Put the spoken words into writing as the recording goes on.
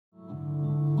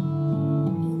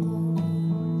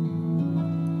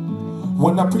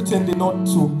Wanna pretend not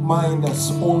to mind us,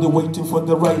 only waiting for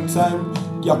the right time.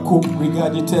 Yakub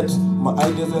regurgitate my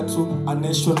ideas are to a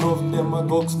nation of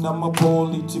demagogues, now my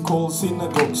political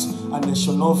synagogues. A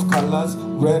nation of colors,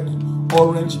 red,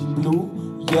 orange,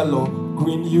 blue, yellow,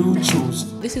 green, you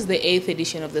choose. This is the 8th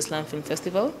edition of the Slum Film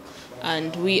Festival,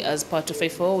 and we as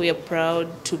PAWA254, we are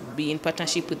proud to be in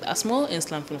partnership with ASMO in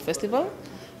Slum Film Festival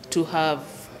to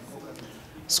have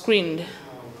screened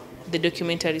the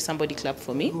documentary Somebody Clap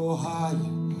For Me. Go higher,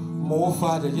 more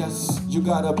farther, yes, you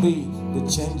gotta be the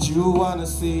change you wanna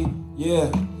see, yeah,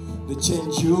 the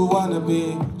change you wanna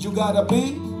be, you gotta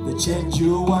be the change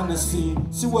you wanna see.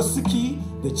 See what's the key?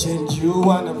 The change you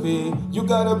wanna be, you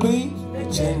gotta be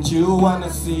the change you wanna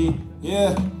see,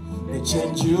 yeah, the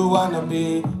change you wanna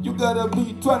be, you gotta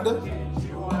be twanda.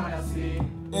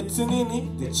 It's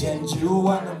in the change you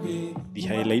wanna be. The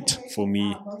highlight for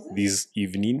me this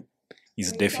evening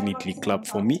is definitely Clap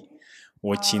For Me,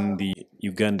 watching the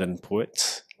Ugandan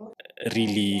poets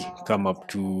really come up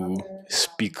to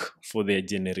speak for their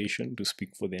generation, to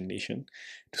speak for their nation,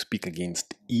 to speak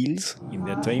against ills in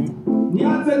their time.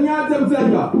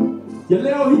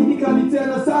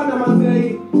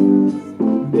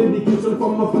 Dedication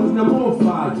from my friends, na more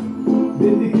fire.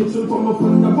 Dedication from my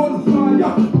friends, na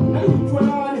bonfire.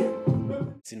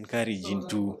 It's encouraging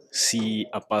to see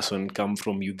a person come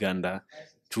from Uganda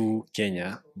to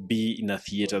Kenya, be in a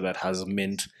theater that has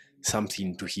meant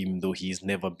something to him, though he's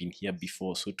never been here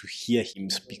before. So to hear him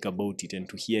speak about it and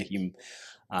to hear him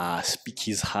speak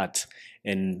his heart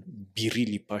and be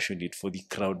really passionate for the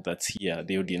crowd that's here,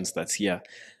 the audience that's here,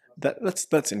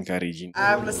 that's encouraging.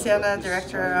 I'm Luciana,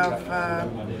 director of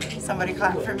Somebody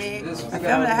Clap For Me, a film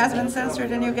that has been censored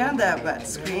in Uganda but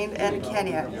screened in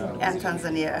Kenya and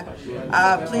Tanzania.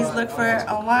 Please look for it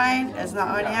online. It's not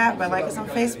on yet, but like us on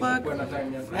Facebook.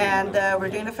 And we're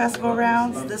doing the festival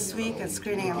rounds this week and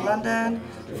screening in London,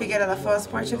 Figueira da Foz,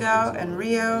 Portugal, and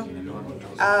Rio.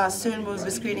 Soon we'll be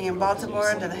screening in Baltimore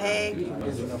and The Hague.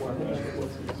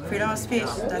 Freedom of speech,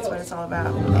 that's what it's all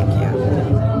about. Thank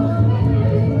you.